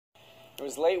It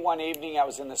was late one evening. I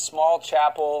was in the small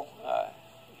chapel.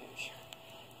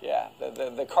 Yeah,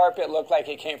 the carpet looked like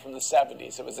it came from the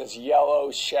 70s. It was this yellow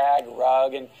shag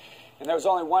rug, and there was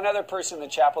only one other person in the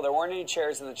chapel. There weren't any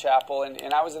chairs in the chapel,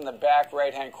 and I was in the back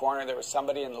right-hand corner. There was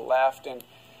somebody in the left, and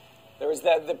there was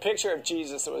the picture of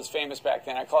Jesus that was famous back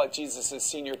then. I call it Jesus'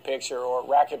 senior picture, or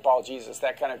racquetball Jesus,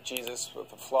 that kind of Jesus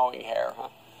with the flowing hair, huh?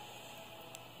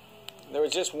 There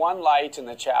was just one light in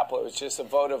the chapel. It was just a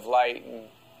votive light, and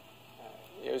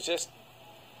it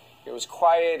was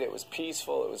quiet, it was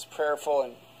peaceful, it was prayerful,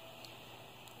 and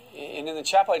in the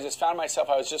chapel I just found myself,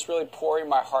 I was just really pouring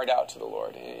my heart out to the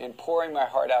Lord, and pouring my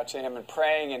heart out to Him, and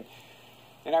praying,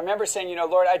 and I remember saying, you know,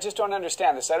 Lord, I just don't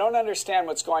understand this. I don't understand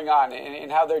what's going on,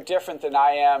 and how they're different than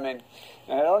I am, and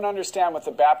I don't understand what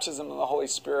the baptism of the Holy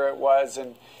Spirit was,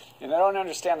 and I don't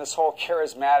understand this whole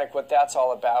charismatic, what that's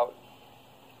all about.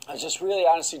 I was just really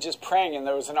honestly just praying, and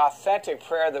there was an authentic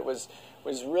prayer that was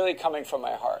really coming from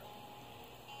my heart.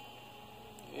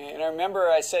 And I remember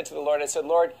I said to the Lord, I said,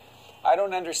 Lord, I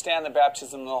don't understand the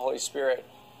baptism of the Holy Spirit,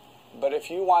 but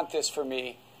if you want this for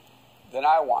me, then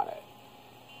I want it.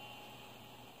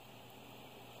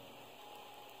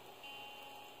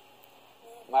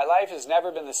 My life has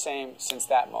never been the same since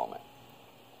that moment.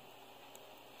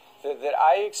 That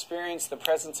I experienced the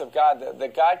presence of God,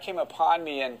 that God came upon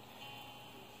me, and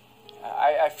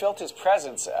I felt His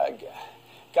presence.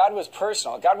 God was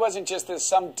personal. God wasn't just this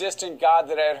some distant God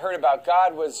that I had heard about.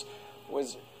 God was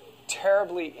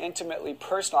terribly, intimately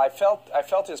personal. I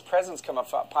felt His presence come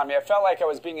upon me. I felt like I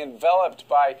was being enveloped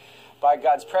by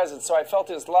God's presence. So I felt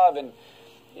His love, and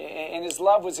His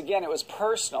love was, again, it was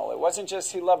personal. It wasn't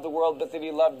just He loved the world, but that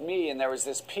He loved me, and there was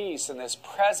this peace and this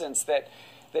presence that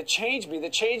changed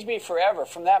me forever.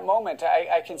 From that moment,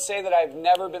 I can say that I've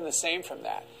never been the same from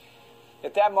that.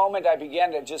 At that moment, I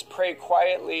began to just pray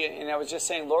quietly, and I was just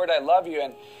saying, Lord, I love you.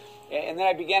 And then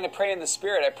I began to pray in the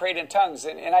Spirit. I prayed in tongues,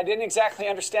 and I didn't exactly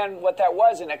understand what that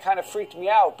was, and it kind of freaked me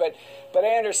out. But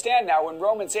I understand now. In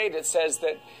Romans 8, it says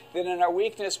that in our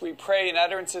weakness we pray in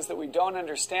utterances that we don't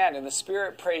understand, and the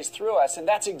Spirit prays through us. And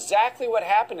that's exactly what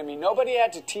happened to me. Nobody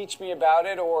had to teach me about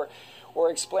it or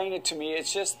explain it to me.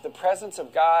 It's just the presence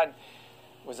of God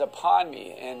was upon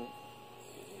me,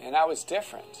 and I was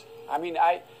different. I mean,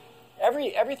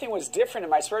 everything was different in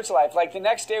my spiritual life. Like the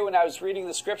next day when I was reading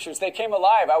the scriptures, they came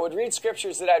alive. I would read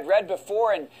scriptures that I'd read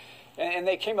before, and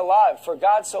they came alive. For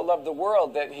God so loved the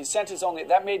world that He sent His only...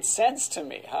 That made sense to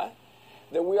me, huh?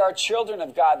 That we are children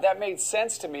of God. That made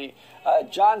sense to me.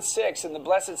 John 6 and the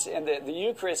blessed and the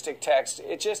Eucharistic text,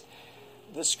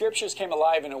 the scriptures came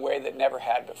alive in a way that never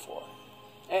had before.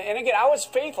 And again, I was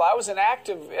faithful. I was an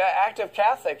active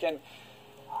Catholic, and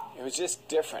it was just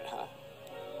different, huh?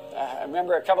 I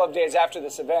remember a couple of days after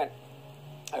this event,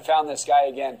 I found this guy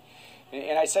again,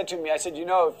 and I said to him, you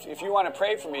know, if you want to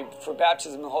pray for me for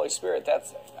baptism of the Holy Spirit,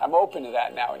 I'm open to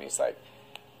that now. And he's like,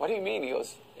 what do you mean? He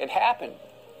goes, it happened.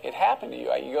 It happened to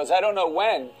you. He goes, I don't know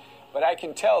when, but I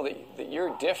can tell that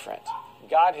you're different.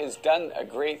 God has done a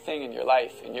great thing in your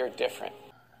life, and you're different.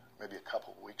 Maybe a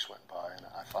couple of weeks went by, and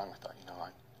I finally thought, you know,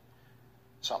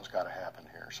 something's got to happen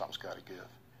here. Something's got to give.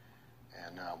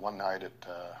 And one night at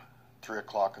 3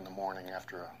 o'clock in the morning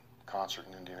after a concert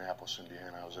in Indianapolis,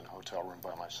 Indiana, I was in a hotel room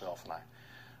by myself, and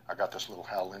I got this little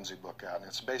Hal Lindsey book out, and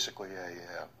it's basically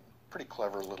a pretty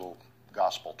clever little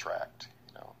gospel tract,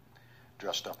 you know,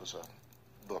 dressed up as a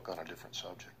book on a different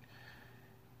subject.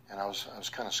 And I was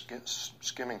kind of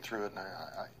skimming through it, and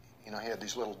you know, he had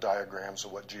these little diagrams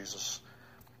of what Jesus,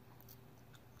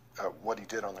 what He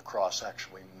did on the cross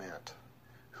actually meant,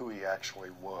 who He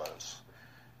actually was.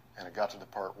 And it got to the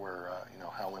part where, you know,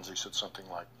 Hal Lindsey said something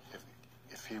like,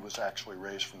 if He was actually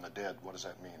raised from the dead, what does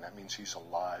that mean? That means He's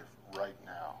alive right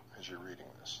now as you're reading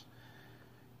this.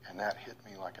 And that hit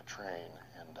me like a train.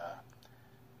 And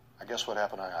I guess what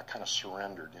happened, I kind of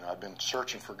surrendered. You know, I've been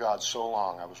searching for God so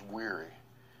long, I was weary.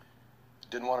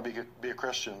 Didn't want to be a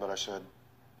Christian, but I said,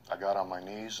 I got on my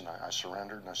knees and I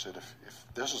surrendered. And I said, if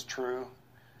this is true,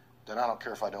 then I don't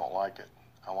care if I don't like it.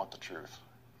 I want the truth.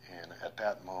 And at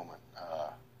that moment,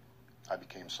 I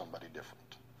became somebody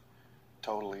different.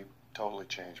 Totally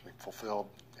changed me, fulfilled.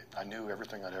 I knew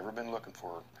everything I'd ever been looking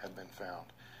for had been found.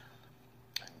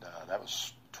 And that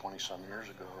was 20-some years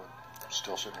ago, and I'm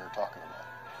still sitting here talking about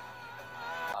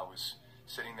it. I was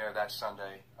sitting there that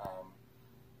Sunday,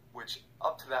 which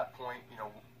up to that point, you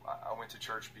know, I went to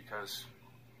church because,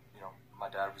 you know, my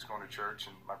dad was going to church,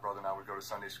 and my brother and I would go to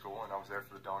Sunday school, and I was there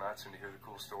for the donuts and to hear the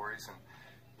cool stories, and,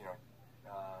 you know,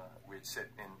 we'd sit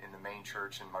in the main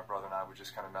church, and my brother and I would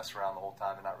just kind of mess around the whole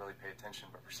time and not really pay attention.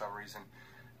 But for some reason,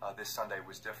 this Sunday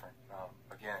was different.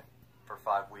 Again, for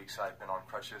 5 weeks, I'd been on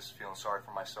crutches, feeling sorry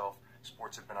for myself,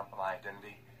 Sports had been up my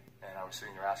identity, and I was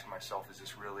sitting there asking myself, is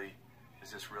this really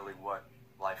what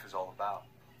life is all about?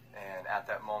 And at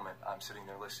that moment, I'm sitting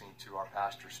there listening to our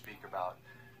pastor speak about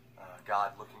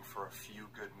God looking for a few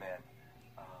good men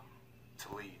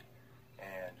to lead.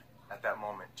 And at that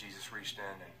moment, Jesus reached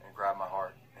in and grabbed my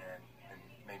heart and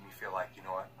made me feel like, you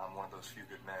know what, I'm one of those few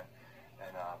good men.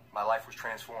 And my life was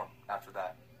transformed after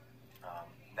that.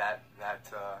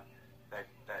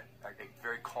 A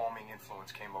very calming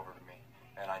influence came over to me,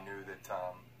 and I knew that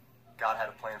God had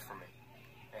a plan for me.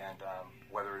 And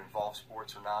whether it involved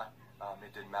sports or not,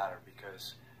 it didn't matter,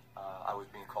 because I was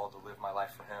being called to live my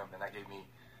life for Him, and that gave me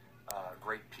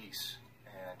great peace.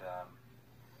 And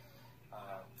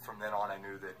from then on, I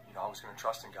knew that I was going to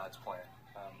trust in God's plan.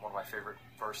 One of my favorite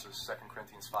verses, 2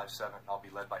 Corinthians 5:7, I'll be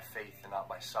led by faith and not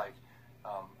by sight.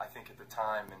 I think at the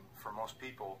time, and for most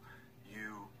people,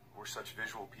 we're such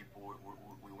visual people.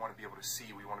 We want to be able to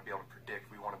see. We want to be able to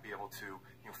predict. We want to be able to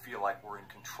feel like we're in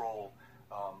control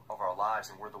of our lives,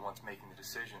 and we're the ones making the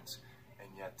decisions. And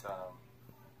yet,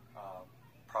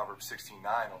 Proverbs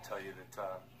 16:9 will tell you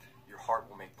that your heart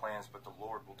will make plans, but the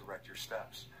Lord will direct your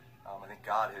steps. I think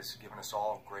God has given us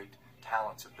all great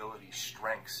talents, abilities,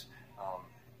 strengths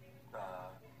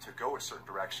to go a certain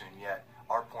direction, and yet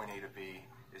our point A to B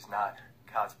is not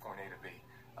God's point A to B.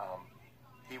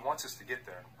 He wants us to get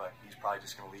there, but He's probably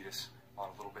just going to lead us on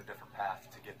a little bit different path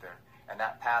to get there. And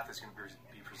that path is going to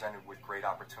be presented with great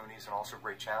opportunities and also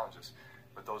great challenges.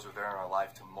 But those are there in our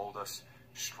life to mold us,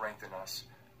 strengthen us,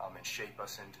 and shape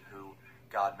us into who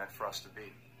God meant for us to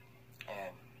be.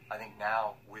 And I think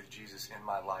now, with Jesus in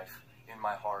my life, in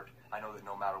my heart, I know that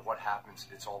no matter what happens,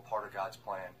 it's all part of God's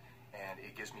plan. And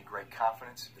it gives me great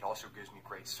confidence. It also gives me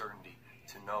great certainty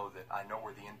to know that I know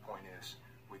where the end point is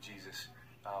with Jesus.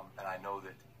 And I know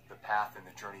that the path and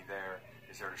the journey there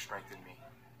is there to strengthen me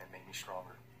and make me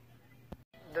stronger.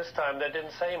 This time they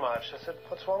didn't say much. I said,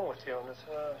 "What's wrong with you?" And they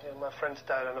said, "My friends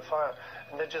died in a fire."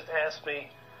 And they just asked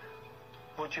me,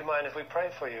 "Would you mind if we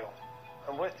pray for you?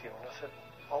 I'm with you." And I said,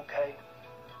 "Okay."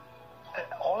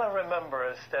 And all I remember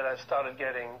is that I started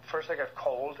first I got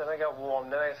cold, then I got warm,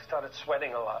 then I started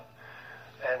sweating a lot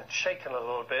and shaking a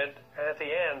little bit. And at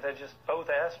the end, they just both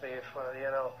asked me if,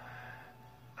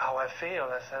 how I feel.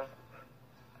 I said,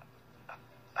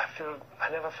 I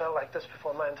never felt like this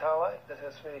before in my entire life. They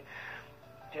asked me,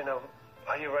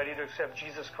 are you ready to accept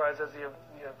Jesus Christ as your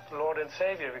Lord and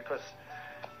Savior? Because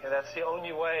that's the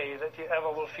only way that you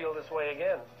ever will feel this way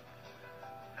again.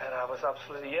 And I was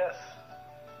absolutely yes.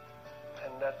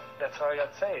 And that's how I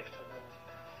got saved.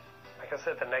 And like I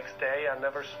said, the next day I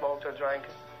never smoked a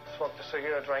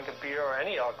cigarette, or drank a beer, or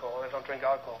any alcohol. I don't drink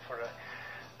alcohol for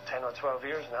 10 or 12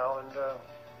 years now, and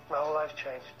my whole life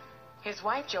changed. His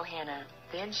wife, Johanna,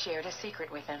 then shared a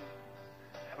secret with him.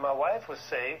 And my wife was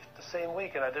saved the same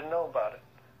week, and I didn't know about it.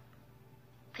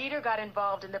 Peter got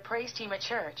involved in the praise team at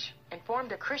church and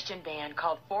formed a Christian band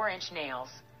called 4 Inch Nails.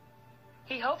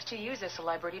 He hopes to use his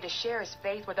celebrity to share his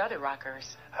faith with other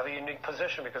rockers. I have a unique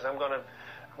position because I'm going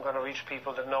to reach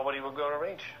people that nobody would go to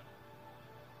reach.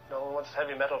 No one wants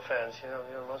heavy metal fans.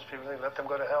 Most people think, let them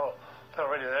go to hell. They're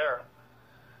already there.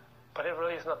 But it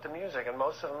really is not the music, and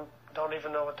most of them don't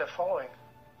even know what they're following.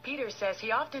 Peter says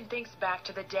he often thinks back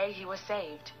to the day he was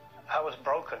saved. I was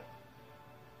broken.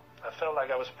 I felt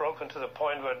like I was broken to the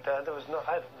point where there was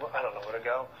I don't know where to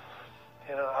go.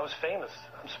 I was famous.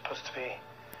 I'm supposed to be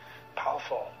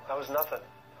powerful. I was nothing.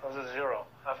 I was a zero.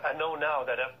 I know now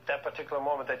that at that particular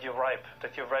moment that you're ripe,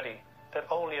 that you're ready, that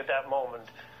only at that moment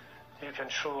you can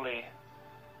truly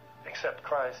accept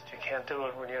Christ. You can't do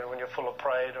it when you're full of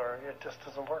pride, or it just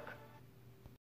doesn't work.